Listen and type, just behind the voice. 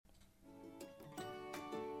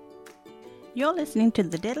You're listening to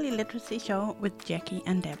the Deadly Literacy Show with Jackie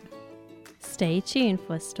and Deb. Stay tuned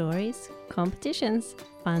for stories, competitions,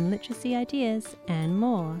 fun literacy ideas, and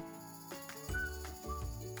more.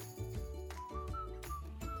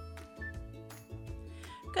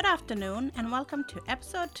 Good afternoon and welcome to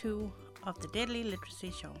episode 2 of the Deadly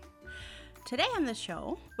Literacy Show. Today on the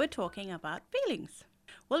show, we're talking about feelings.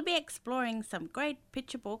 We'll be exploring some great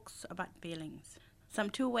picture books about feelings, some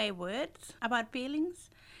two-way words about feelings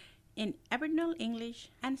in Aboriginal English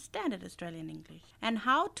and Standard Australian English, and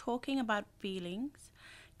how talking about feelings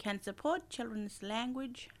can support children's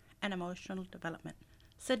language and emotional development.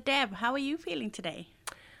 So Deb, how are you feeling today?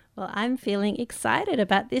 Well, I'm feeling excited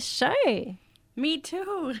about this show. Me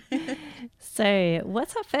too. So,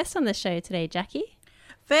 what's up first on the show today, Jackie?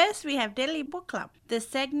 First, we have Deadly Book Club, the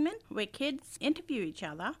segment where kids interview each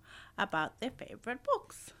other about their favourite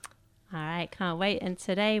books. All right, can't wait. And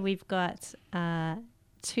today we've got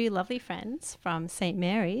two lovely friends from St.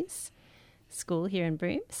 Mary's School here in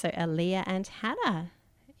Broome. So, Aleigha and Hannah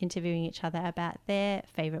interviewing each other about their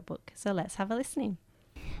favourite book. So, let's have a listening.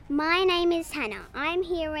 My name is Hannah. I'm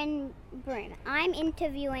here in Broome. I'm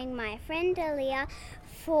interviewing my friend Aleigha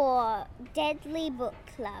for Deadly Book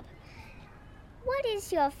Club. What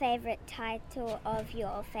is your favourite title of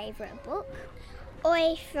your favourite book?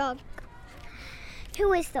 Oi Frog.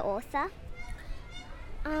 Who is the author?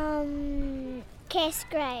 Cass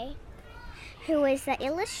Gray. Who is the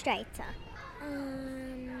illustrator?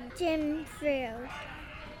 Jim Frill.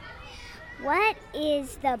 What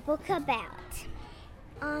is the book about?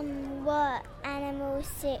 What animals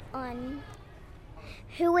sit on?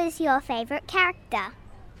 Who is your favourite character?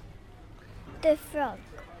 The frog.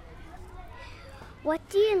 What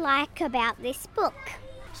do you like about this book?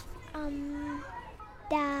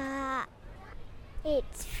 That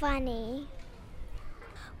it's funny.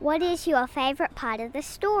 What is your favourite part of the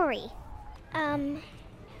story? When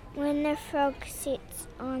the frog sits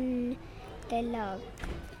on the log.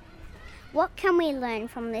 What can we learn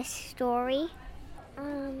from this story?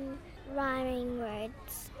 Rhyming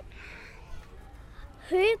words.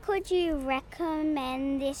 Who could you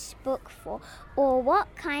recommend this book for, or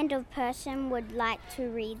what kind of person would like to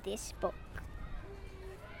read this book?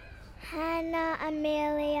 Hannah,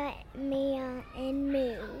 Amelia, Mia, and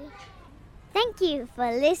me. Thank you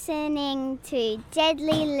for listening to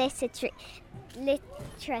Deadly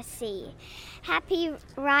Literacy. Happy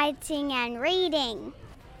writing and reading.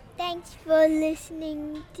 Thanks for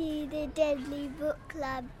listening to the Deadly Book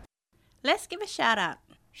Club. Let's give a shout out.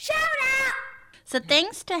 Shout out! So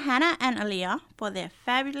thanks to Hannah and Aleigha for their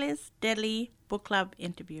fabulous Deadly Book Club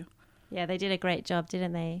interview. Yeah, they did a great job,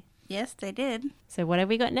 didn't they? Yes, they did. So, what have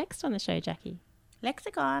we got next on the show, Jackie?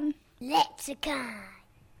 Lexicon. Lexicon.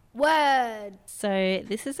 Words. So,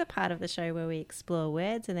 this is a part of the show where we explore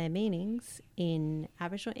words and their meanings in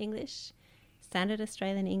Aboriginal English, Standard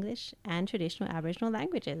Australian English, and traditional Aboriginal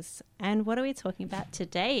languages. And what are we talking about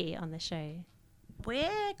today on the show?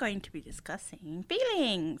 We're going to be discussing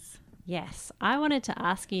feelings. Yes, I wanted to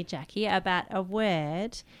ask you, Jackie, about a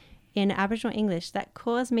word in Aboriginal English that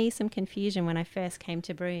caused me some confusion when I first came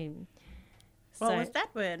to Broome. What was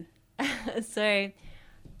that word? So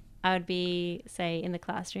I would be, say, in the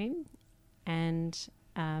classroom and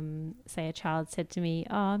say a child said to me,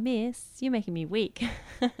 "Oh, miss, you're making me weak."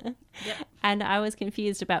 Yep. And I was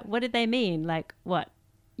confused about what did they mean? Like, what?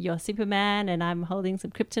 You're Superman and I'm holding some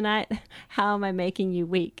kryptonite? How am I making you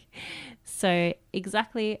weak? So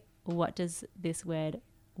exactly what does this word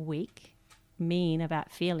weak mean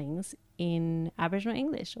about feelings in Aboriginal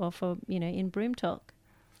English or for, in Broome talk?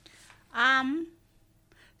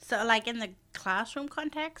 So like in the classroom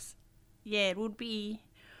context, yeah, it would be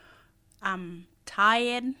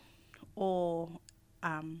tired or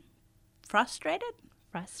frustrated.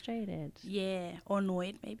 Frustrated. Yeah, or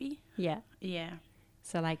annoyed maybe. Yeah. Yeah.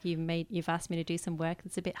 So like you've asked me to do some work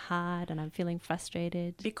that's a bit hard and I'm feeling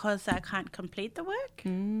frustrated. Because I can't complete the work.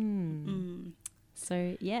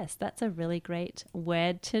 So yes, that's a really great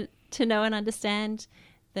word to know and understand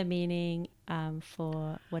the meaning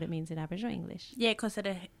for what it means in Aboriginal English. Yeah, because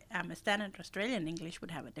a Standard Australian English would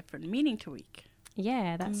have a different meaning to weak.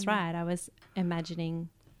 Yeah, that's right. I was imagining,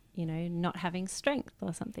 not having strength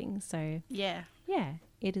or something. So yeah,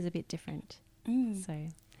 it is a bit different. So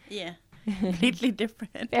yeah, completely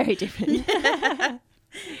different. Very different.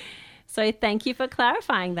 So thank you for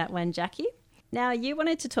clarifying that one, Jackie. Now, you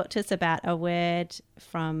wanted to talk to us about a word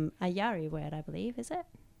from a Yari word, I believe, is it?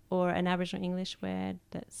 Or an Aboriginal English word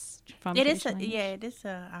that's from It is English? it is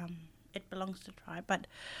it belongs to tribe, but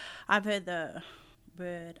I've heard the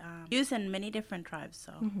word used in many different tribes,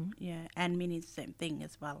 so yeah, and meaning the same thing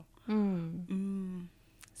as well.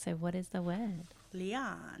 So what is the word?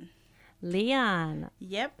 Lian. Lian.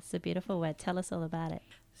 Yep. It's a beautiful word. Tell us all about it.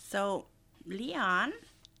 So lian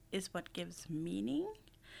is what gives meaning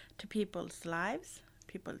to people's lives,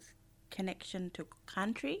 people's connection to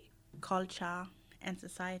country, culture, and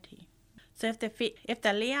society. So if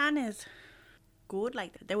the lian is good,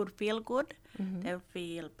 like they would feel good, they would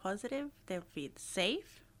feel positive, they would feel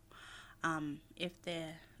safe. If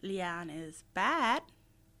the lian is bad,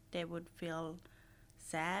 they would feel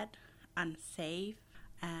sad, unsafe,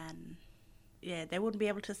 and they wouldn't be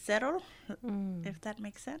able to settle, if that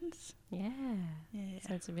makes sense. Yeah.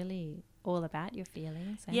 So it's really all about your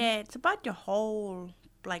feelings. Eh? Yeah, it's about your whole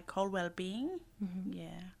well-being.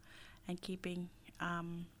 Yeah, and keeping,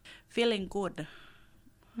 feeling good.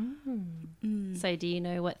 So do you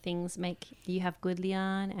know what things make you have good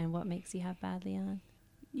lian and what makes you have bad lian?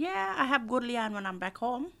 Yeah, I have good lian when I'm back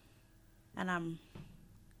home, and I'm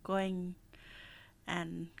going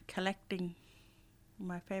and collecting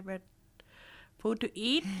my favorite food to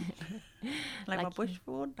eat, like my bush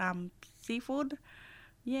food, seafood.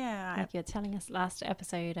 Yeah. Like you're telling us last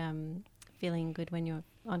episode, feeling good when you're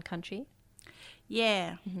on country.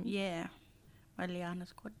 Yeah, my lian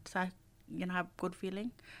is good, so I have good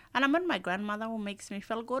feeling. And I'm with my grandmother, who makes me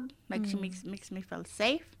feel good. Like she makes me feel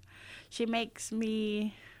safe. She makes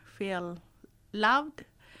me feel loved.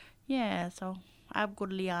 Yeah, so I have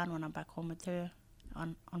good lian when I'm back home with her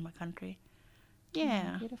on my country.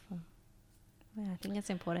 Yeah. Beautiful. Well, I think it's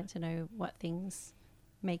important to know what things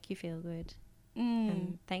make you feel good.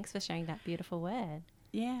 And thanks for sharing that beautiful word.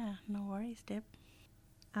 Yeah, no worries, Deb.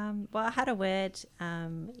 Well, I had a word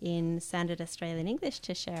in Standard Australian English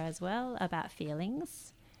to share as well about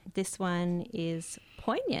feelings. This one is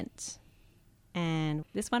poignant. And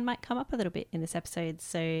this one might come up a little bit in this episode.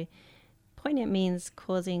 So poignant means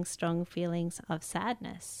causing strong feelings of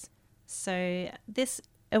sadness. So this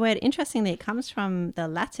word, interestingly, it comes from the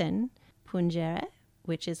Latin pungere,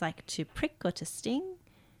 which is like to prick or to sting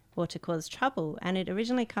or to cause trouble. And it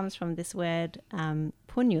originally comes from this word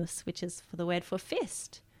pugnus, which is for the word for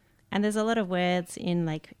fist. And there's a lot of words in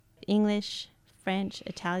like English, French,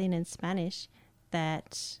 Italian, and Spanish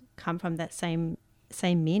that come from that same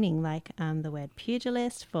meaning, like the word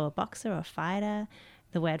pugilist for boxer or fighter,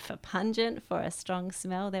 the word for pungent for a strong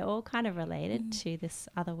smell. They're all kind of related to this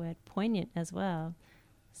other word, poignant, as well.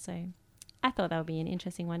 So I thought that would be an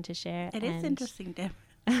interesting one to share. It is interesting, Deb.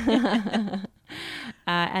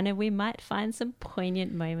 And we might find some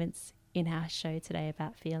poignant moments in our show today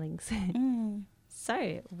about feelings.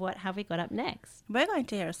 So what have we got up next? We're going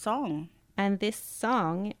to hear a song. And this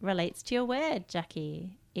song relates to your word,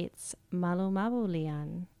 Jackie. It's Malu Mabu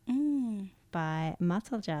Lian by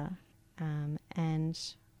Matalja. And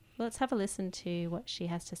let's have a listen to what she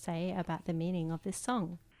has to say about the meaning of this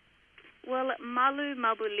song. Well, Malu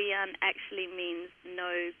Mabu Lian actually means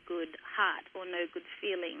no good heart or no good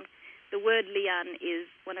feeling. The word lian is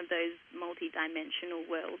one of those multi-dimensional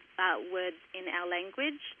words in our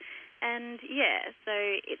language. And so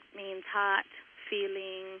it means heart,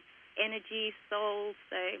 feeling, energy, soul.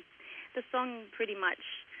 So the song pretty much,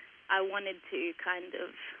 I wanted to kind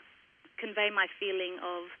of convey my feeling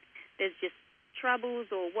of there's just troubles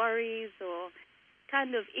or worries or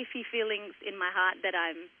kind of iffy feelings in my heart that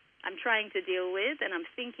I'm trying to deal with and I'm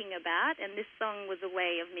thinking about, and this song was a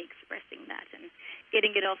way of me expressing that and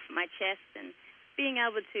getting it off my chest and being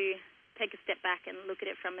able to take a step back and look at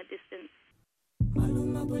it from a distance.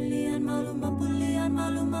 Maluma bulian, maluma bulian,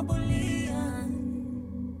 maluma bulian.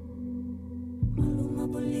 Maluma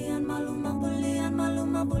bulian, maluma bulian,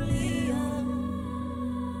 maluma bulian.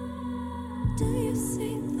 Do you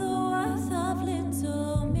see the worth of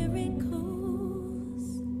little miracles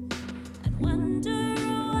and wonder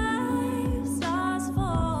why stars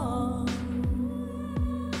fall?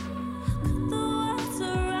 How could the words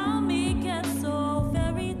around me get so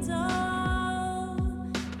very dull?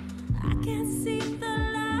 I can't see the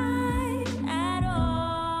light at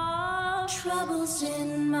all. Troubles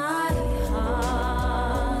in my heart.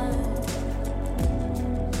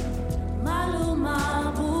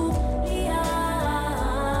 Maluma bulian.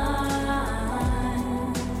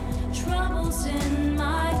 Troubles in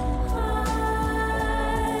my heart.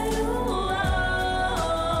 Oh,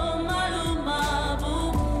 maluma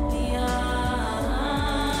bulian.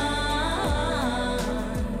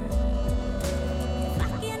 If I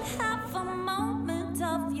can have a moment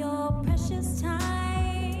of your precious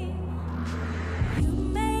time, you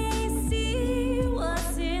may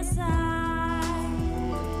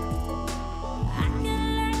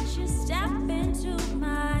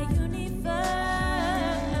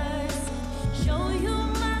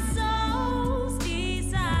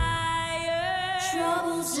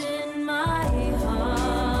troubles in my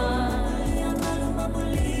heart. Malu mabu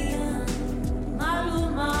lian.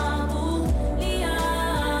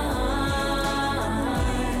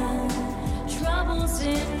 Troubles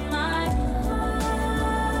in my heart.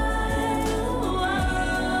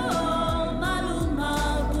 Oh, malu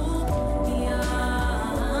mabu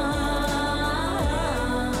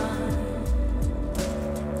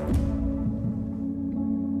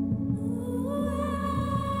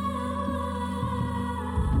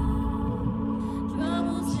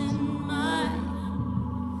troubles in my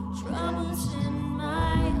troubles in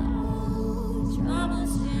my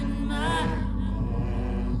troubles in my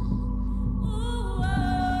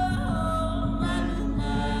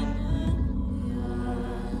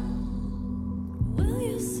will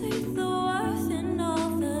you see the worth in all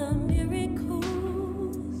the miracles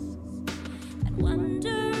and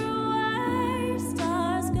wonder where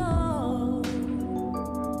stars go?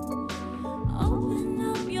 Open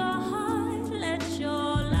up your heart, let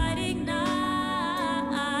your light ignite.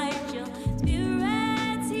 You'll be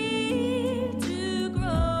ready to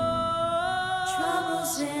grow.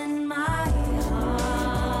 Troubles in my heart.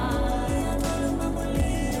 Malu mabu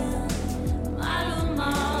lian.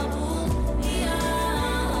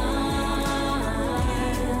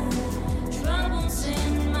 Troubles in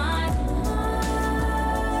my heart.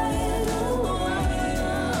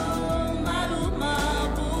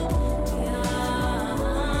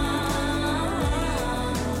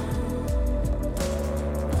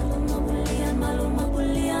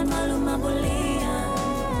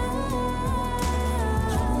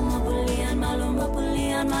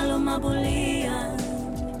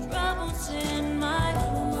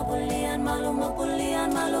 Malu mabu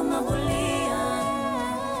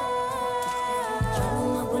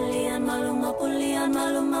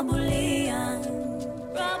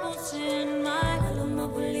troubles in my troubles in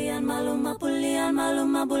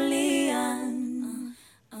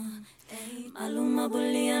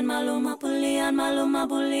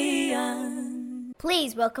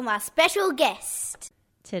Please welcome our special guest.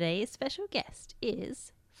 Today's special guest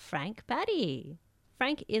is Franque Batty.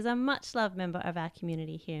 Franque is a much-loved member of our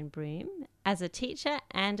community here in Broome as a teacher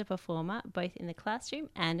and a performer, both in the classroom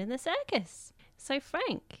and in the circus. So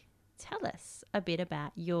Franque, tell us a bit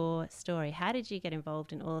about your story. How did you get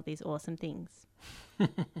involved in all of these awesome things?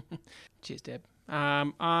 Cheers, Deb.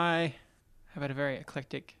 I have had a very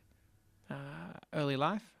eclectic early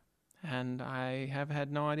life, and I have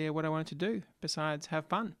had no idea what I wanted to do besides have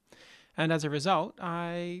fun. And as a result,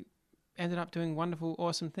 I ended up doing wonderful,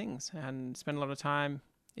 awesome things and spent a lot of time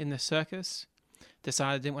in the circus,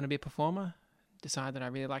 decided I didn't want to be a performer, decided that I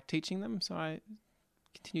really liked teaching them, so I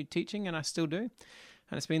continued teaching, and I still do.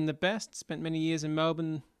 And it's been the best. Spent many years in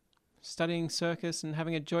Melbourne studying circus and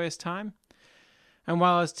having a joyous time. And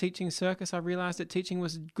while I was teaching circus, I realised that teaching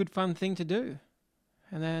was a good, fun thing to do.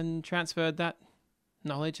 And then transferred that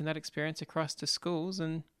knowledge and that experience across to schools,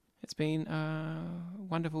 and it's been a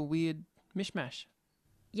wonderful, weird mishmash.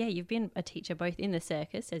 Yeah, you've been a teacher both in the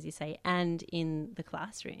circus, as you say, and in the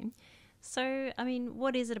classroom. So, I mean,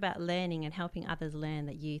 what is it about learning and helping others learn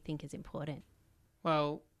that you think is important?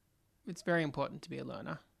 Well, it's very important to be a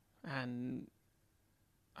learner, and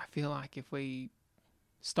I feel like if we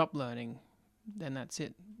stop learning, then that's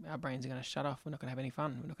it. Our brains are going to shut off. We're not going to have any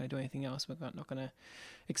fun. We're not going to do anything else. We're not going to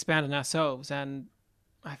expand on ourselves. And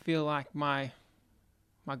I feel like my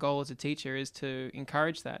goal as a teacher is to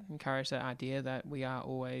encourage that idea that we are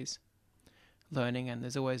always learning, and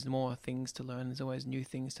there's always more things to learn. There's always new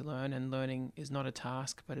things to learn, and learning is not a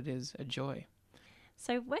task, but it is a joy.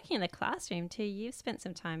 So working in the classroom too, you've spent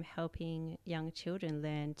some time helping young children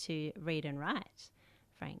learn to read and write,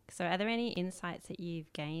 Franque. So are there any insights that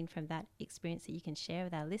you've gained from that experience that you can share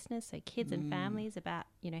with our listeners, so kids and families, about,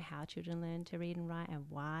 how children learn to read and write and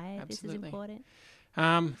why Absolutely. This is important?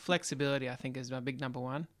 Flexibility, I think, is my big number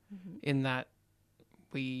one, in that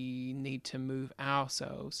we need to move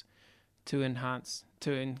ourselves to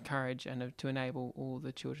encourage and to enable all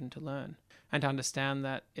the children to learn, and to understand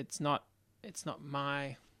that it's not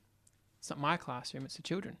my classroom, it's the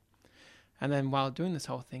children. And then while doing this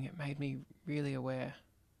whole thing, it made me really aware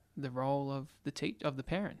the role of the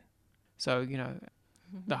parent. So,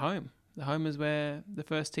 the home is where the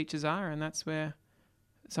first teachers are, and that's where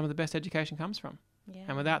some of the best education comes from. Yeah.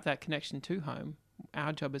 And without that connection to home,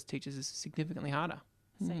 our job as teachers is significantly harder.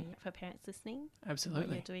 So for parents listening, Absolutely.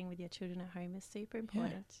 what you're doing with your children at home is super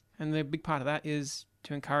important. Yeah. And the big part of that is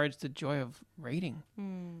to encourage the joy of reading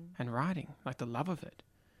and writing, like the love of it.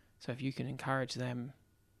 So if you can encourage them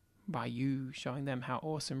by you showing them how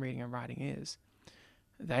awesome reading and writing is,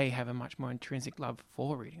 they have a much more intrinsic love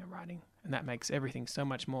for reading and writing. And that makes everything so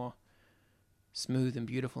much more smooth and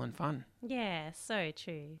beautiful and fun. Yeah, so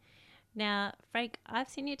true. Now, Frank, I've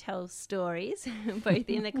seen you tell stories both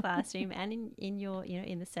in the classroom and in your,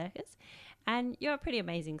 in the circus, and you're a pretty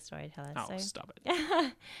amazing storyteller. Oh, so stop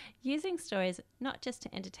it. using stories not just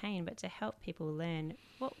to entertain but to help people learn.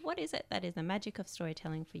 What is it that is the magic of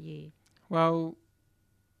storytelling for you? Well,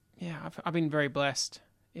 yeah, I've been very blessed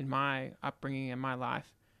in my upbringing and my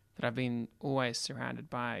life that I've been always surrounded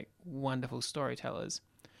by wonderful storytellers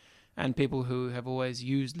and people who have always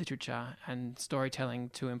used literature and storytelling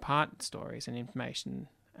to impart stories and information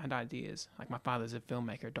and ideas. Like my father's a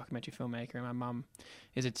filmmaker, a documentary filmmaker, and my mum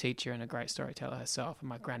is a teacher and a great storyteller herself, and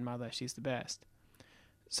my grandmother, she's the best.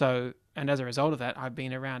 So, and as a result of that, I've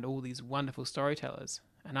been around all these wonderful storytellers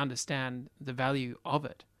and understand the value of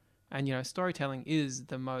it. And, storytelling is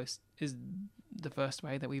the first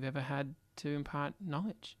way that we've ever had to impart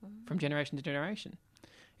knowledge from generation to generation.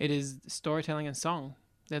 It is storytelling and song.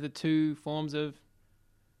 They're the two forms of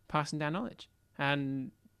passing down knowledge.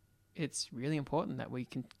 And it's really important that we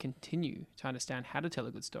can continue to understand how to tell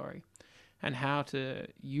a good story and how to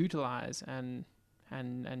utilize and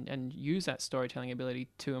use that storytelling ability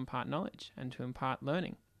to impart knowledge and to impart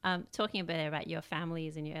learning. Talking a bit about your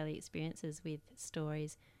families and your early experiences with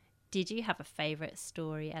stories, did you have a favourite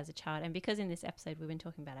story as a child? And because in this episode we've been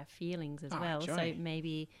talking about our feelings as well, joy. so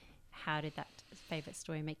maybe how did that favourite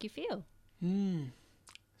story make you feel?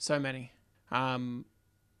 So many.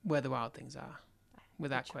 Where the Wild Things Are,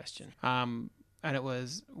 without question. And it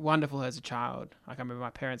was wonderful as a child. Like I remember my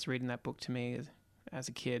parents reading that book to me as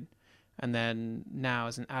a kid, and then now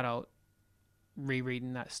as an adult,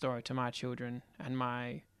 rereading that story to my children and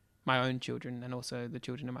my own children, and also the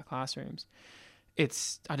children in my classrooms.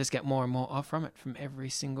 I just get more and more off from it from every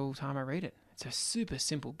single time I read it. It's a super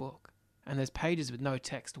simple book, and there's pages with no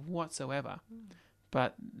text whatsoever.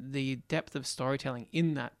 But the depth of storytelling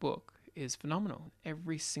in that book is phenomenal.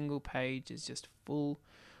 Every single page is just full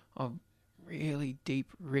of really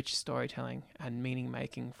deep, rich storytelling and meaning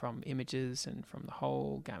making from images and from the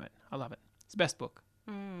whole gamut. I love it. It's the best book.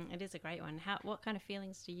 It is a great one. What kind of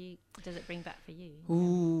feelings does it bring back for you?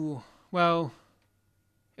 Ooh, well,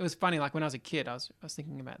 it was funny. Like when I was a kid, I was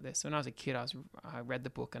thinking about this. When I was a kid, I read the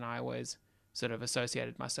book and I always sort of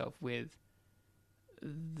associated myself with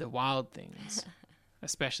the wild things,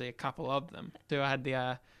 especially a couple of them. So I had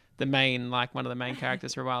the main, like one of the main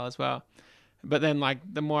characters for a while as well. But then, like,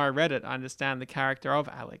 the more I read it, I understand the character of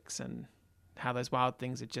Alex and how those wild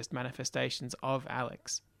things are just manifestations of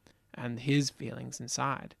Alex and his feelings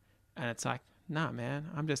inside. And it's like, nah, man,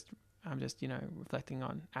 I'm just reflecting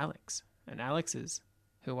on Alex, and Alex is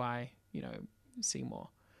who I see more.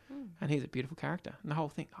 And he's a beautiful character, and the whole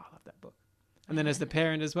thing. Oh, I love that book. And then as the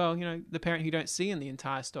parent as well, the parent who you don't see in the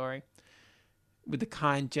entire story, with the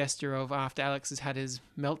kind gesture of after Alex has had his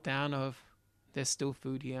meltdown of, there's still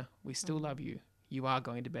food here. We still love you. You are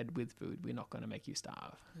going to bed with food. We're not going to make you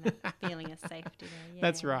starve. That feeling of safety there. Yeah.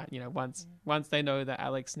 That's right. Once they know that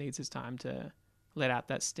Alex needs his time to let out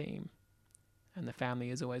that steam, and the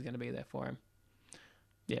family is always going to be there for him.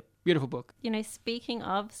 Yeah, beautiful book. Speaking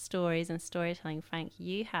of stories and storytelling, Frank,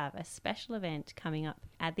 you have a special event coming up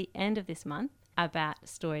at the end of this month about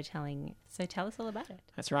storytelling. So tell us all about it.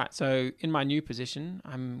 That's right. So in my new position,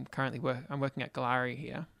 I'm currently working at Aleigha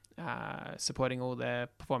here, supporting all the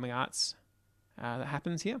performing arts that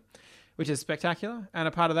happens here, which is spectacular. And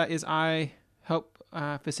a part of that is I help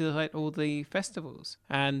facilitate all the festivals.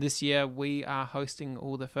 And this year we are hosting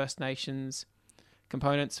all the First Nations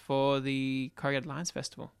components for the Corrugated Lines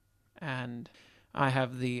Festival. And I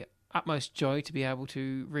have the utmost joy to be able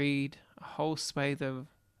to read a whole swathe of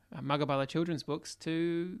Mugabala children's books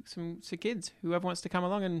to some kids, whoever wants to come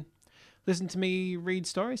along and listen to me read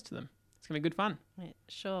stories to them. It's going to be good fun. It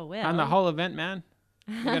sure will. And the whole event, man,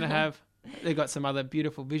 we're going to have... They've got some other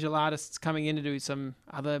beautiful visual artists coming in to do some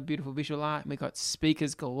other beautiful visual art. We've got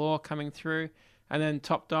speakers galore coming through. And then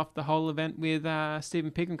topped off the whole event with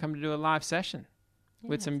Stephen Pigram coming to do a live session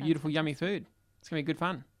with some beautiful, yummy food. It's going to be good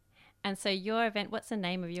fun. And so your event, what's the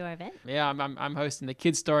name of your event? Yeah, I'm hosting the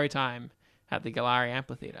Kids Story Time at the Galari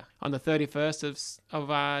Amphitheatre on the 31st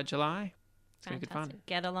of July. It's going to be good fun.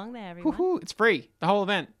 Get along there, everyone. Woohoo, it's free, the whole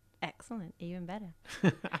event. Excellent, even better.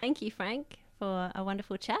 Thank you, Frank, for a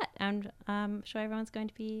wonderful chat. And I'm sure everyone's going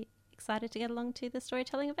to be excited to get along to the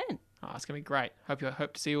storytelling event. Oh, it's going to be great. Hope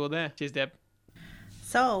to see you all there. Cheers, Deb.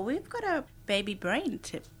 So we've got a baby brain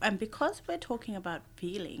tip. And because we're talking about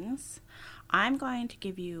feelings, I'm going to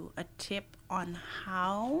give you a tip on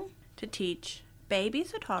how to teach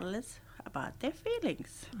babies or toddlers about their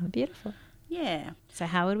feelings. Oh, beautiful. Yeah. So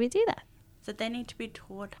how would we do that? So they need to be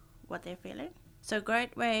taught what they're feeling. So a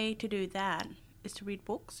great way to do that is to read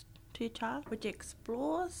books to to your child, which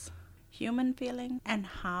explores human feelings and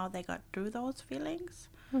how they got through those feelings.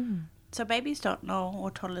 So babies don't know, or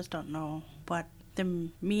toddlers don't know, what the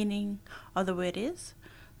meaning of the word is,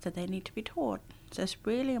 so they need to be taught. So it's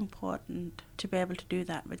really important to be able to do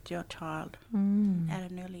that with your child at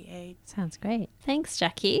an early age. Sounds great. Thanks,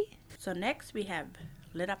 Jackie. So next we have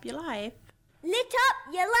Lit Up Your Life. Lit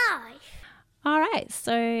up your life. All right,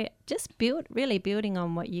 so just building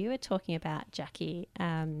on what you were talking about, Jackie,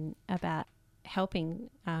 about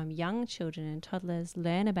helping young children and toddlers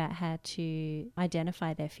learn about how to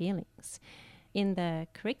identify their feelings. In the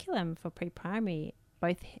curriculum for pre-primary,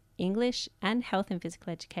 both English and health and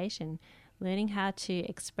physical education, learning how to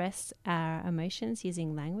express our emotions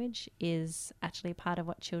using language is actually part of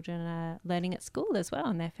what children are learning at school as well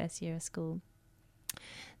in their first year of school.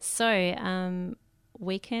 So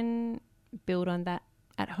we can build on that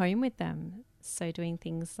at home with them. So doing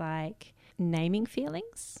things like naming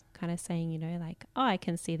feelings, kind of saying, like, oh, I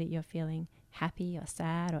can see that you're feeling happy or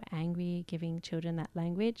sad or angry, giving children that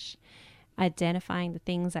language, identifying the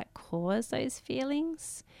things that cause those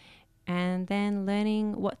feelings, and then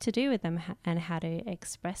learning what to do with them and how to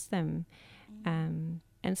express them. And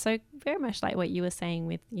so very much like what you were saying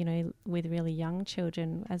with, with really young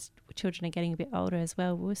children, as children are getting a bit older as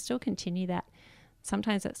well, we'll still continue that.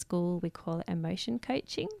 Sometimes at school we call it emotion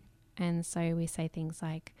coaching. And so we say things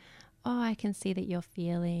like, oh, I can see that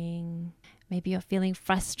maybe you're feeling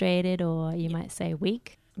frustrated, or you might say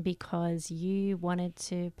weak because you wanted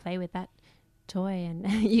to play with that toy and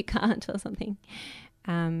you can't, or something.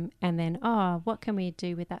 And then, oh, what can we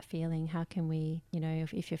do with that feeling? How can we,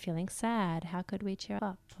 if you're feeling sad, how could we cheer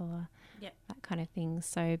up, or that kind of thing.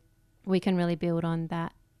 So we can really build on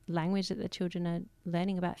that language that the children are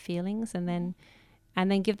learning about feelings, and then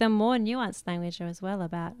give them more nuanced language as well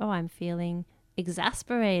about, oh, I'm feeling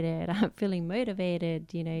exasperated, I'm feeling motivated,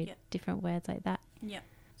 different words like that. Yeah.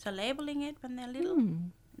 So labeling it when they're little,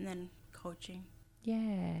 and then coaching.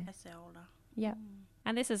 Yeah. As they're older. Yeah.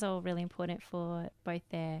 And this is all really important for both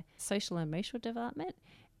their social and emotional development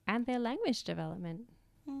and their language development,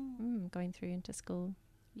 going through into school.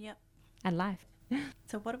 Yep. And life.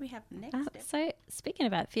 So what do we have next? So speaking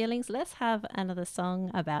about feelings, let's have another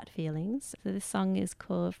song about feelings. So this song is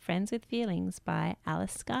called Friends with Feelings by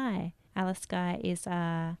Alice Skye. Alice Skye is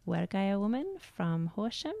a Wergaia woman from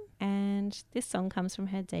Horsham, and this song comes from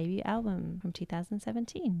her debut album from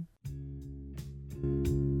 2017.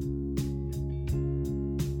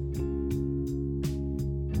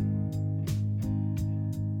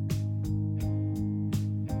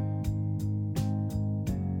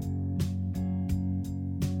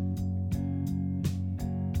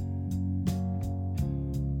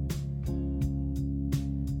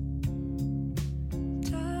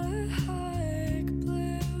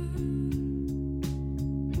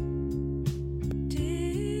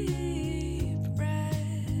 Deep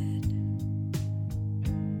red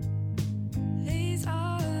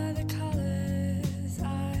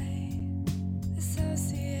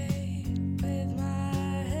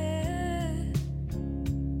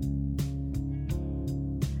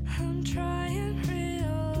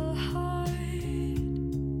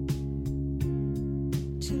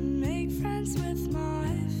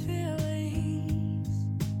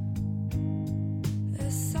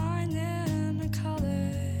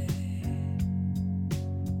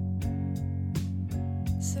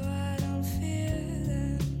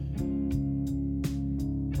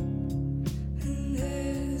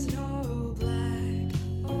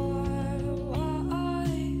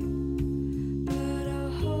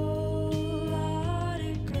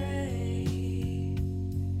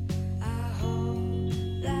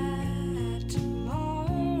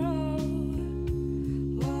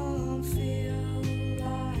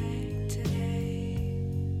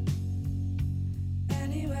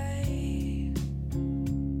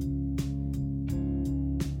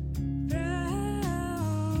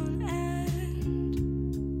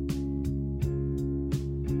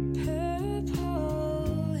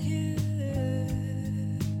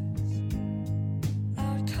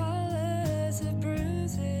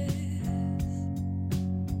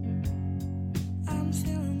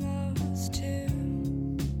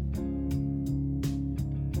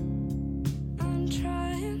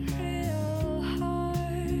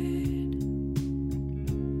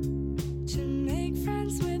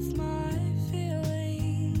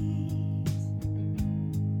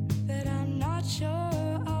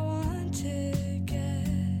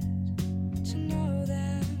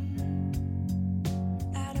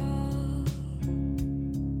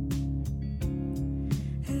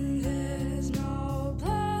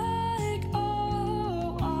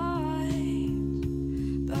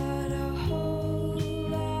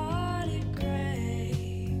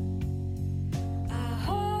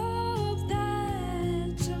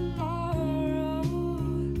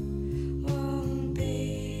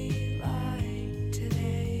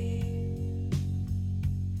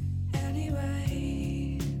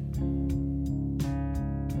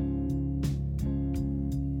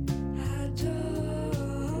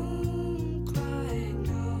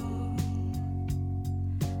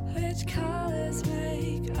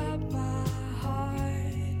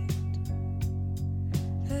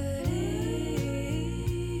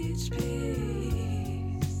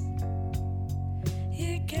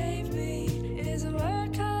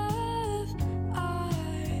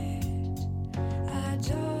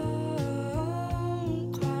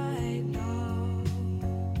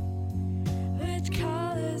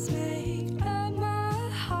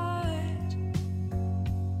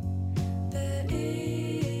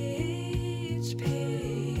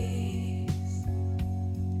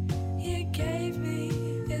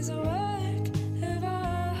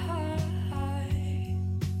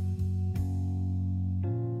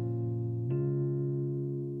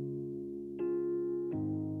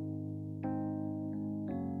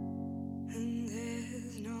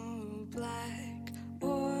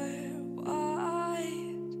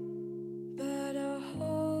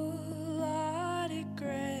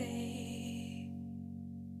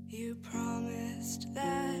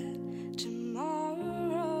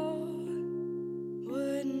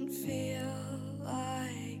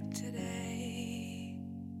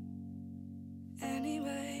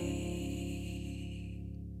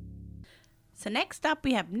So next up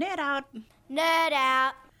we have Nerd Out. Nerd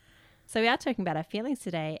out. So we are talking about our feelings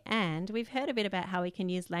today, and we've heard a bit about how we can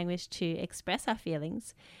use language to express our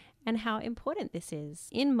feelings and how important this is.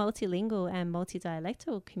 In multilingual and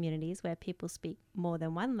multidialectal communities where people speak more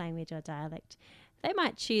than one language or dialect, they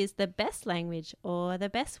might choose the best language or the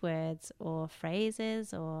best words or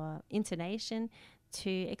phrases or intonation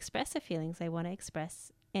to express the feelings they want to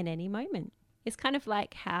express in any moment. It's kind of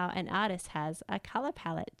like how an artist has a color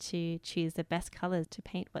palette to choose the best colors to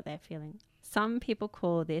paint what they're feeling. Some people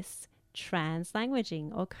call this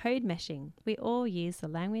translanguaging or code meshing. We all use the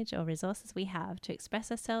language or resources we have to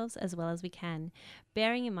express ourselves as well as we can,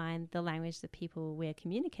 bearing in mind the language that people we're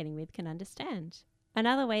communicating with can understand.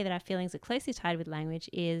 Another way that our feelings are closely tied with language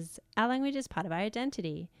is our language is part of our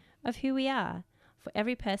identity, of who we are. For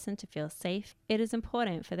every person to feel safe, it is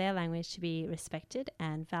important for their language to be respected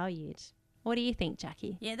and valued. What do you think,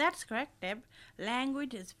 Jackie? Yeah, that's correct, Deb.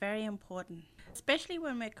 Language is very important, especially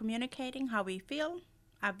when we're communicating how we feel,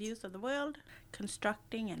 our views of the world,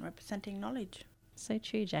 constructing and representing knowledge. So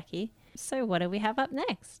true, Jackie. So what do we have up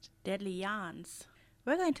next? Deadly yarns.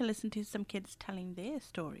 We're going to listen to some kids telling their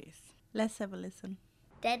stories. Let's have a listen.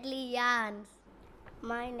 Deadly yarns.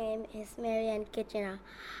 My name is Maryanne Kitchener.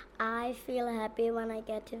 I feel happy when I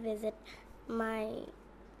get to visit my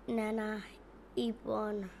Nana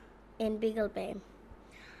Epon in Beagle Bay.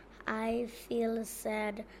 I feel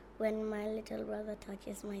sad when my little brother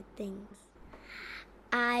touches my things.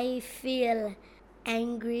 I feel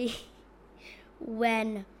angry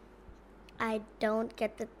when I don't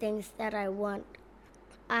get the things that I want.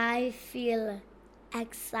 I feel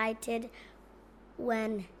excited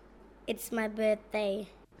when it's my birthday.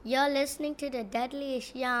 You're listening to the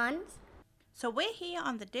Deadliest Yarns. So we're here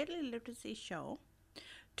on the Deadly Literacy Show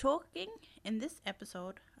talking in this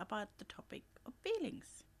episode about the topic of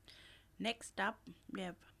feelings. Next up, we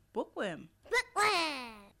have bookworm.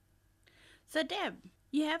 So Deb,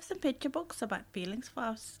 you have some picture books about feelings for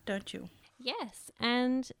us, don't you? Yes,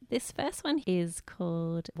 and this first one is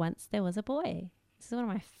called Once There Was a Boy. This is one of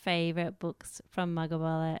my favourite books from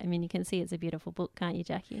Muggabolla. I mean, you can see it's a beautiful book, can't you,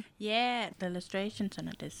 Jackie? Yeah, the illustrations on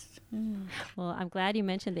it is... Well, I'm glad you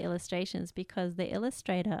mentioned the illustrations because the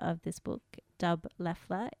illustrator of this book, Dub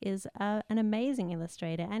Leffler, is an amazing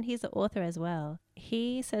illustrator and he's the author as well.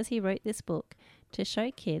 He says he wrote this book to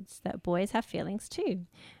show kids that boys have feelings too,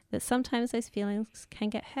 that sometimes those feelings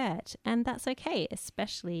can get hurt, and that's okay,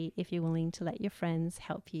 especially if you're willing to let your friends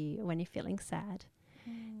help you when you're feeling sad.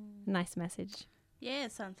 Nice message. Yeah,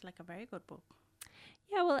 it sounds like a very good book.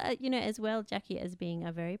 Yeah, well, as well, Jackie, as being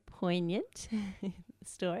a very poignant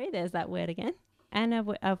story, there's that word again, and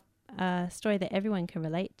a story that everyone can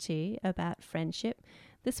relate to about friendship.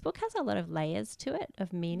 This book has a lot of layers to it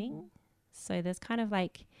of meaning. So there's kind of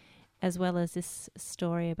like, as well as this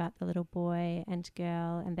story about the little boy and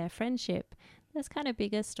girl and their friendship, there's kind of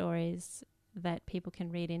bigger stories that people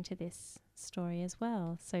can read into this story as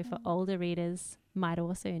well. So for older readers, might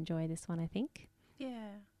also enjoy this one, I think.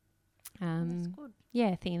 Yeah, that's good.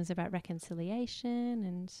 Yeah, themes about reconciliation,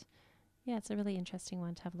 and yeah, it's a really interesting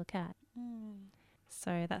one to have a look at.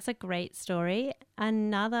 So that's a great story.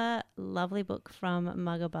 Another lovely book from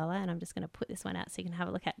Muggabolla, and I'm just going to put this one out so you can have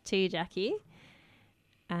a look at too, Jackie,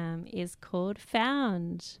 is called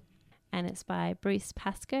Found, and it's by Bruce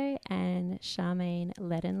Pascoe and Charmaine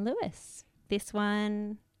Ledden-Lewis. This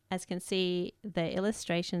one, as you can see, the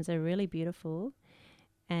illustrations are really beautiful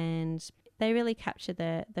and they really capture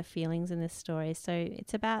the feelings in this story. So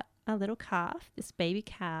it's about a little calf, this baby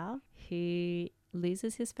cow, who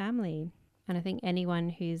loses his family. And I think anyone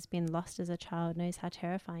who's been lost as a child knows how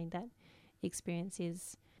terrifying that experience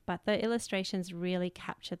is. But the illustrations really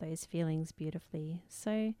capture those feelings beautifully.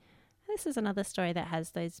 So this is another story that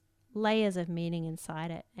has those layers of meaning inside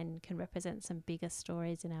it and can represent some bigger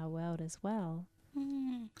stories in our world as well.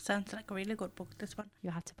 Sounds like a really good book, this one.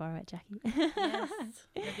 You'll have to borrow it, Jackie. Yes,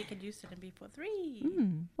 maybe we could use it in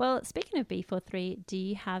B43. Well, speaking of B43, do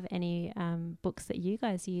you have any books that you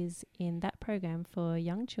guys use in that program for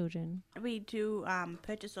young children? We do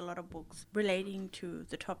purchase a lot of books relating to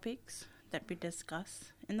the topics that we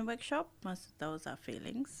discuss in the workshop. Most of those are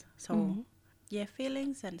feelings. So, yeah,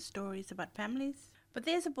 feelings and stories about families. But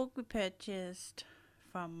there's a book we purchased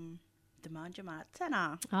from the Manjamat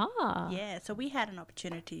Center. Yeah, so we had an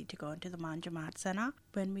opportunity to go into the Manjamat Center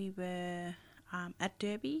when we were at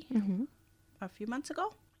Derby a few months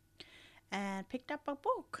ago and picked up a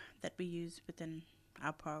book that we use within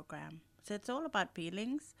our program. So it's all about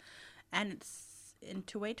feelings and it's in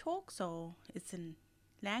two-way talk, so it's in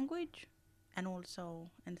language and also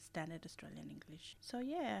in standard Australian English. So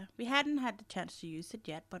yeah, we hadn't had the chance to use it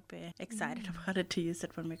yet, but we're excited about it to use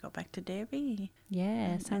it when we go back to Derby.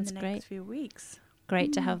 Yeah, sounds in the great. next few weeks.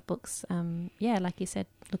 Great to have books, like you said,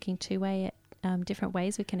 looking two-way at different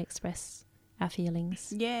ways we can express our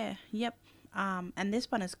feelings. Yeah, yep. And this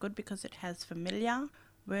one is good because it has familiar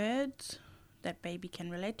words that baby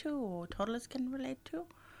can relate to or toddlers can relate to.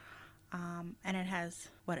 And it has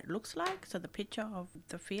what it looks like, so the picture of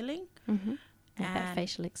the feeling. Mm-hmm. That And-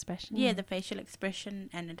 facial expression. Yeah, the facial expression,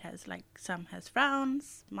 and it has some has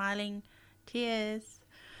frowns, smiling, tears.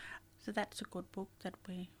 So that's a good book that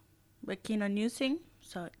we're keen on using.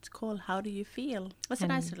 So it's called How Do You Feel? It's a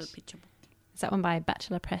nice And- little picture book. Is that one by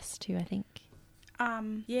Bachelor Press too, I think?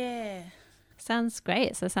 Yeah. Sounds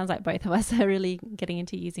great. So it sounds like both of us are really getting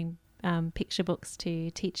into using picture books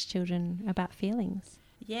to teach children about feelings.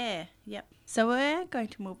 Yeah, yep. So we're going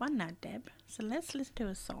to move on now, Deb. So let's listen to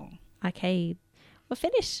a song. Okay, we'll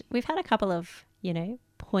finish. We've had a couple of,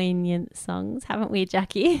 poignant songs, haven't we,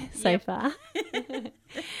 Jackie, so Yep. far?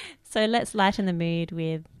 So let's lighten the mood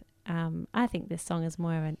with, I think this song is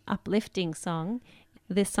more of an uplifting song.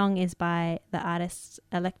 This song is by the artists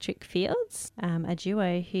Electric Fields, a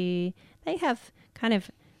duo who they have kind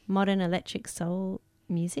of modern electric soul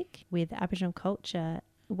music with Aboriginal culture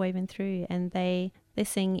woven through, and they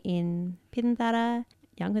sing in Pindara,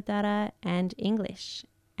 Yangudara and English.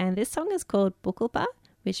 And this song is called Bukulpa,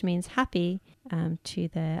 which means happy to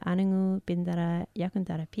the Anungu, Bindara,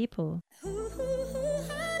 Yakundara people.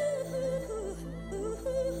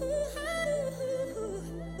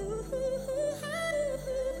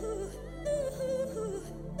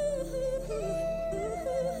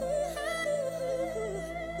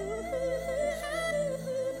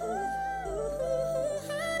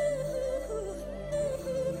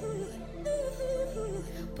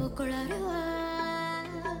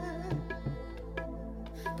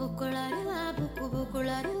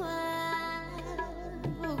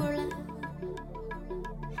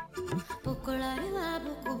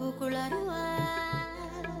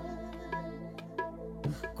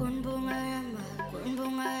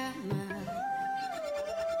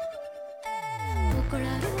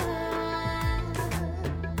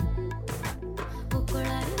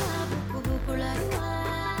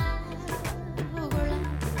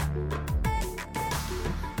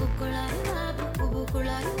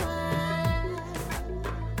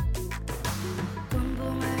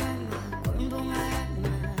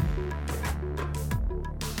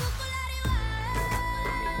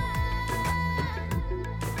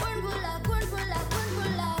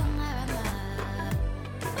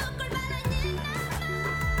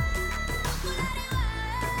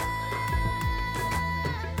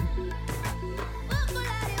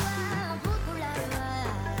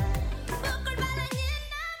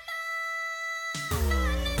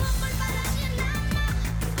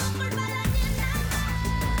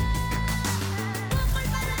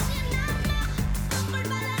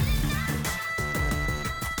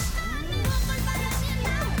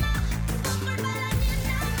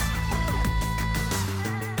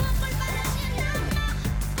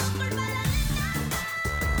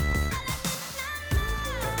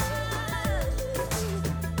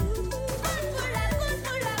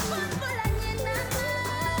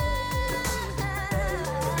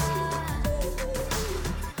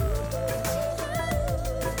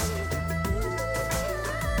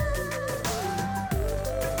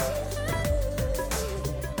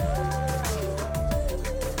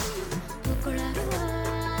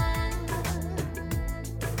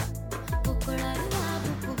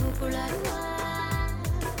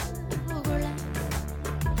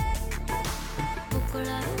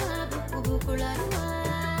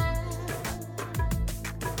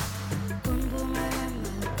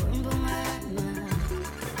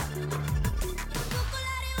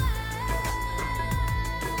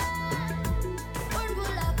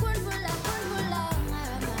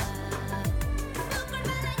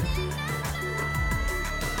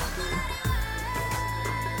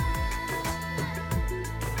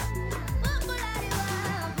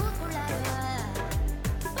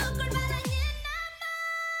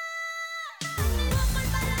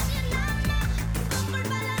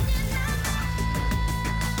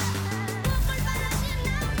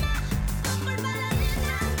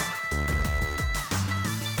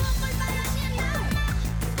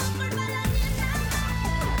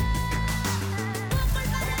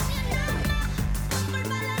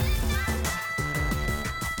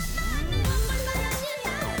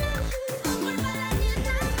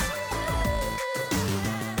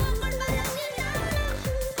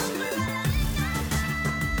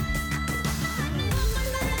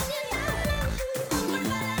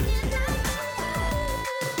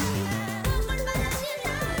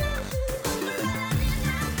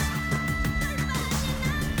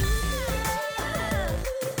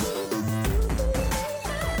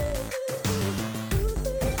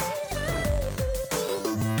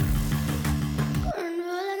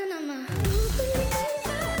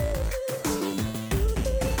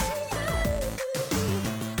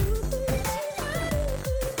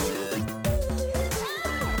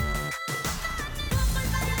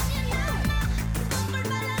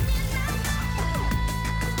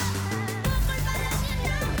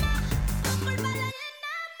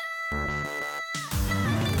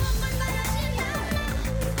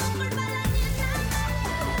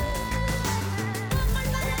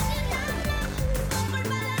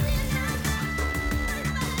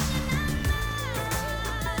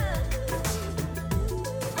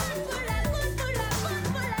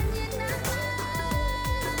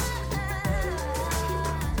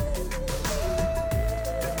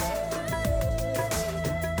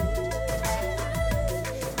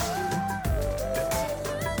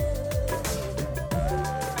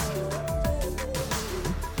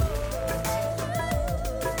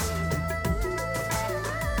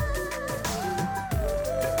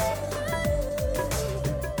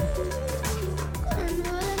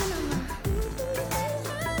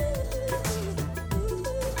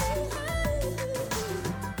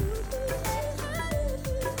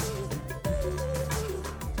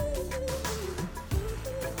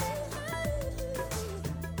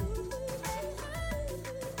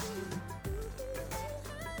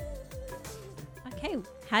 Okay,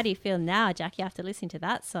 how do you feel now, Jackie, after listening to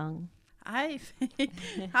that song?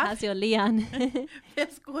 How's your Leon?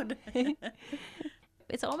 Feels good.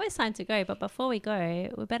 It's almost time to go, but before we go,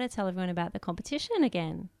 we better tell everyone about the competition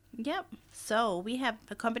again. Yep. So we have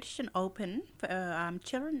a competition open for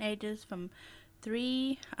children ages from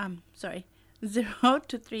 0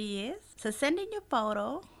 to 3 years. So send in your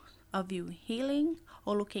photo of you healing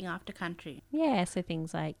or looking after country. Yeah, so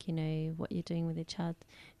things like, what you're doing with your child,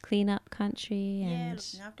 clean up country and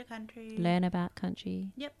looking after country. Learn about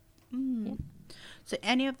country. Yep. Yep. So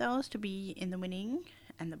any of those to be in the winning,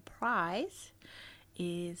 and the prize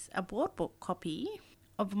is a board book copy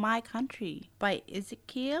of My Country by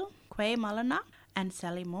Ezekiel Quay Mulliner and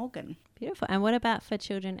Sally Morgan. Beautiful. And what about for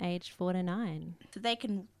children aged 4 to 9? So they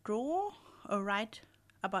can draw or write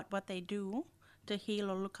about what they do to heal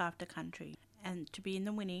or look after country, and to be in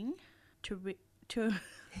the winning, to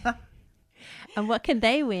And what can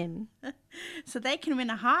they win? So they can win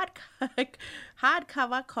a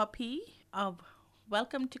hardcover copy of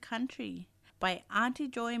Welcome to Country by Auntie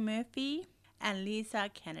Joy Murphy and Lisa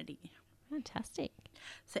Kennedy. Fantastic.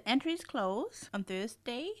 So entries close on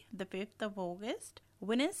Thursday, the 5th of August.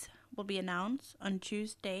 Winners will be announced on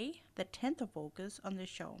Tuesday, the 10th of August on the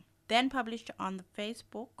show. Then published on the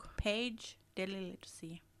Facebook page, Deadly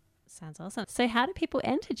Literacy. Sounds awesome. So how do people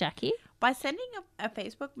enter, Jackie? By sending a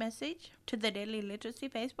Facebook message to the Deadly Literacy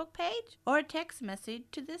Facebook page or a text message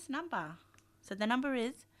to this number. So the number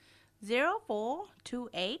is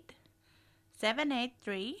 0428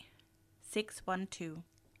 783 612.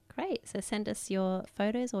 Great. So send us your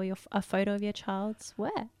photos or a photo of your child's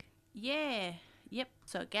work. Yeah. Yep.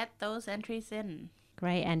 So get those entries in.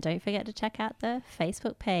 Great. And don't forget to check out the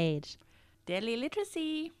Facebook page. Deadly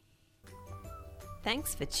Literacy.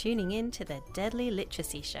 Thanks for tuning in to the Deadly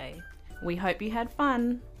Literacy Show. We hope you had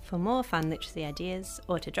fun. For more fun literacy ideas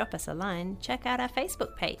or to drop us a line, check out our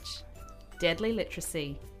Facebook page. Deadly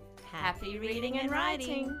Literacy. Happy reading and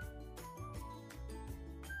writing!